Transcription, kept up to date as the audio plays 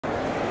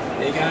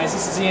Hey guys,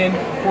 this is Ian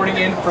reporting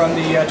in from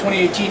the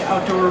 2018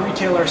 Outdoor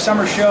Retailer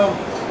Summer Show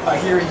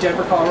here in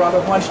Denver,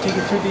 Colorado. I wanted to take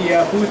you through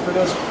the booth for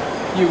those of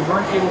you who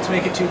weren't able to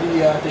make it to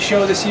the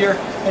show this year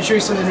and show you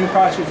some of the new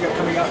products we've got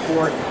coming up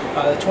for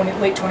the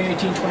late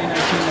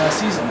 2018-2019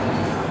 season.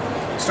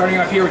 Starting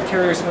off here with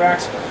carriers and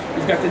racks,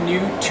 we've got the new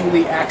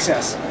Thule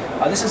Access.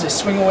 This is a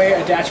swing-away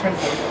attachment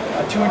for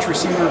 2-inch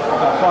receiver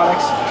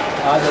products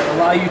that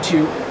allow you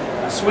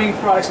to swing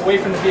products away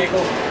from the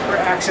vehicle for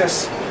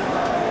access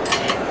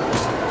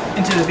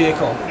into the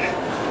vehicle.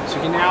 So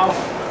you can now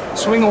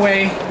swing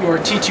away your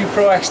T2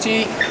 Pro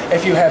XT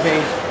if you have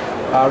a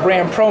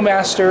Ram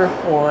ProMaster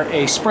or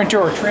a Sprinter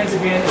or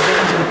Transit van and get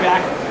into the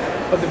back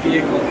of the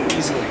vehicle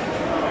easily.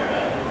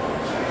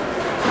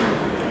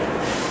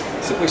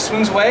 Simply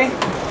swings away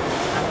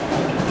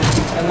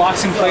and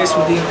locks in place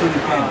with the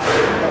included pin.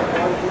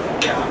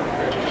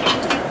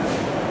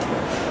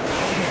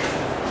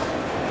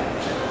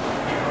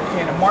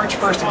 And a March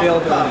 1st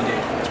availability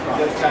date for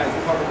this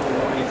product.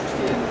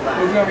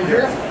 Moving over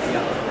here,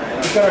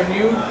 we've got our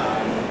new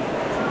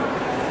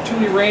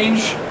Thule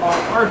range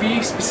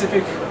RV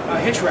specific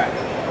hitch rack.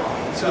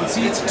 So you can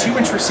see it's a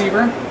 2-inch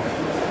receiver.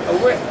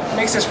 What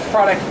makes this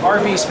product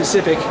RV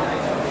specific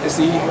is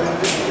the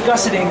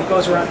gusseting that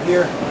goes around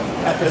here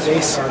at the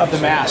base of the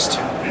mast.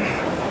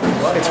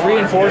 It's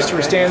reinforced to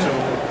withstand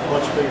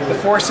the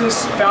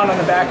forces found on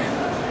the back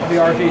of the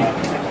RV.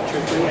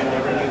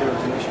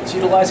 It's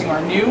utilizing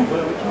our new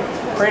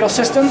cradle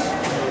system,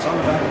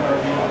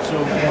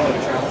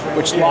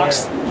 which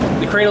locks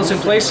the cradles in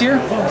place here,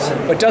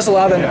 but does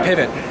allow them to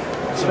pivot.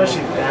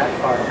 Especially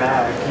that far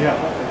back. Yeah.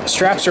 The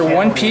straps are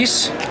one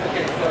piece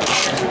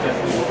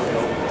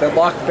that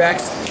lock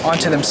back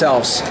onto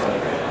themselves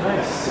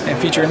and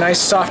feature a nice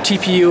soft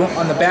TPU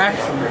on the back,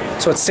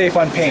 so it's safe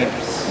on paint.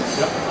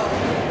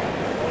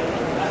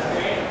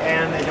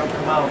 And they don't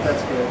come out,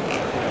 that's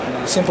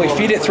good. Simply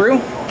feed it through,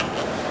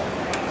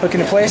 hook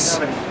into place,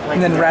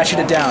 and then ratchet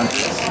it down.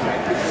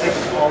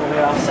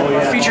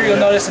 A feature you'll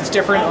notice that's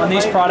different on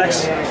these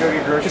products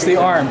is the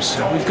arms.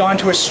 We've gone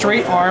to a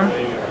straight arm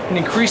and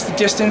increased the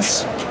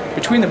distance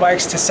between the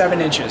bikes to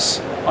 7 inches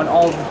on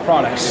all of the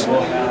products.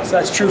 So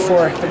that's true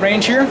for the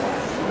range here,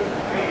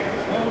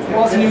 as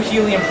well as the new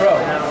Helium Pro.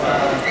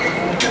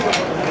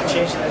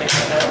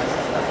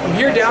 From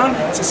here down,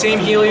 it's the same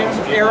Helium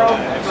Arrow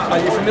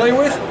you're familiar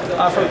with.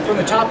 From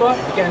the top up,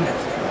 again,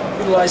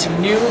 utilizing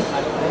new,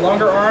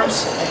 longer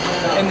arms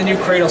and the new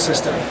cradle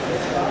system.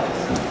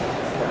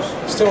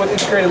 Still with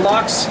integrated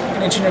locks,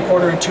 1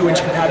 1/4 and 2-inch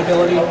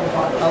compatibility.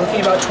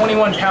 Looking about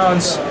 21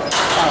 pounds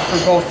for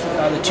both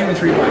the 2 and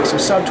 3 bikes, so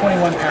sub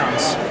 21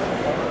 pounds.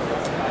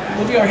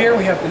 Moving over here,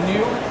 we have the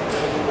new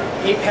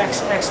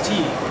Apex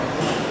XT.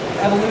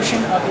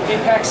 Evolution of the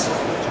Apex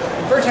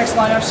and Vertex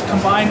lineups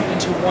combined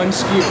into one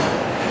SKU.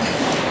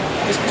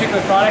 This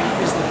particular product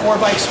is the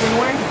 4-bike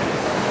swingaway,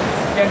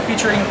 again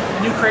featuring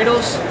new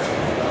cradles,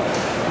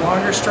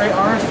 longer straight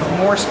arms for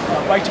more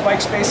bike-to-bike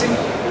spacing,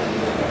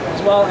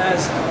 as well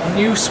as a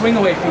new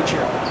swing-away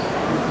feature.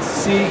 You can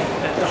see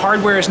that the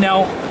hardware is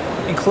now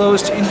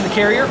enclosed into the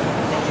carrier.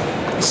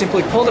 You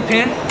simply pull the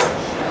pin,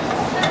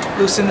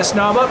 loosen this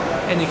knob up,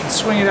 and you can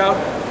swing it out,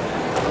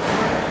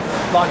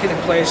 lock it in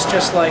place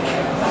just like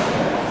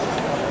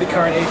the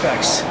current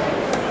Apex.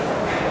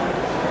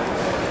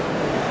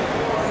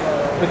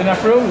 With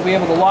enough room, we'll be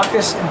able to lock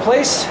this in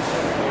place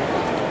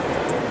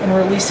and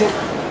release it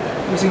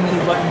using the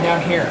new button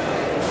down here.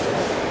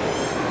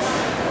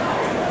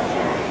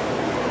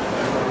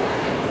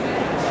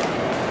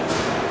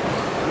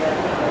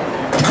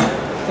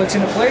 Clicks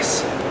into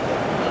place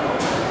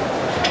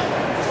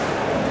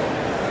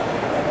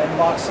and then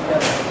locks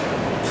together.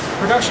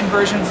 Production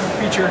version will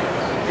feature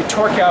a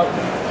torque out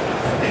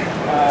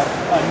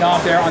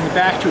knob there on the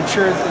back to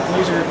ensure that the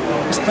user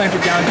is clamped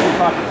down to the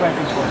proper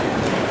clamping torque.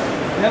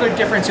 Another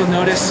difference you'll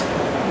notice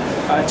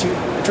to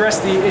address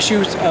the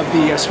issues of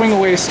the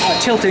swing-aways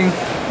tilting,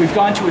 we've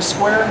gone to a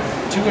square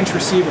 2-inch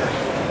receiver.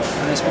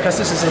 And it's because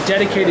this is a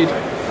dedicated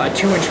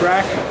 2-inch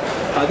rack.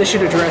 This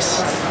should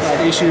address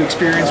the issue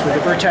experienced with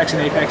the Vertex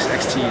and Apex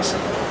XTs.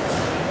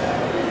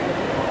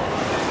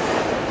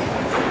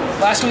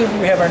 Lastly,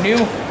 we have our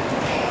new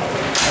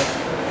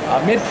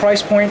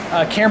mid-price point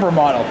camber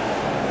model.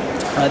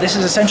 This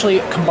is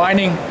essentially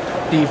combining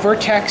the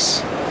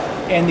Vertex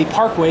and the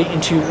Parkway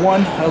into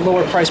one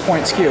lower price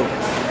point SKU.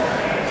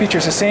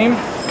 Features the same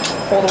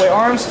fold-away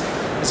arms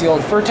as the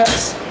old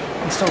Vertex,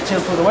 and still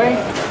tilted away.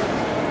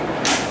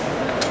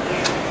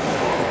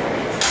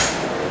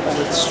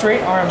 With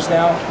straight arms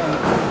now,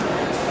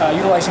 and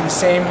utilizing the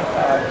same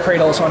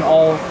cradles on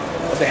all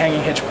of the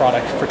hanging hitch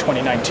product for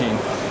 2019.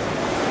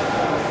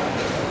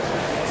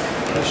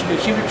 There should be a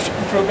huge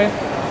improvement.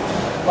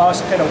 Allow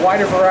us to fit a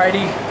wider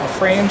variety of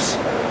frames,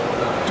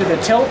 do the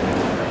tilt,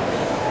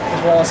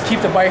 as well as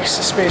keep the bikes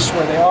spaced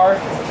where they are,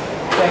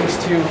 thanks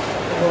to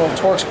the little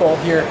Torx bolt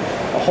here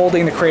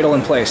holding the cradle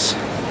in place.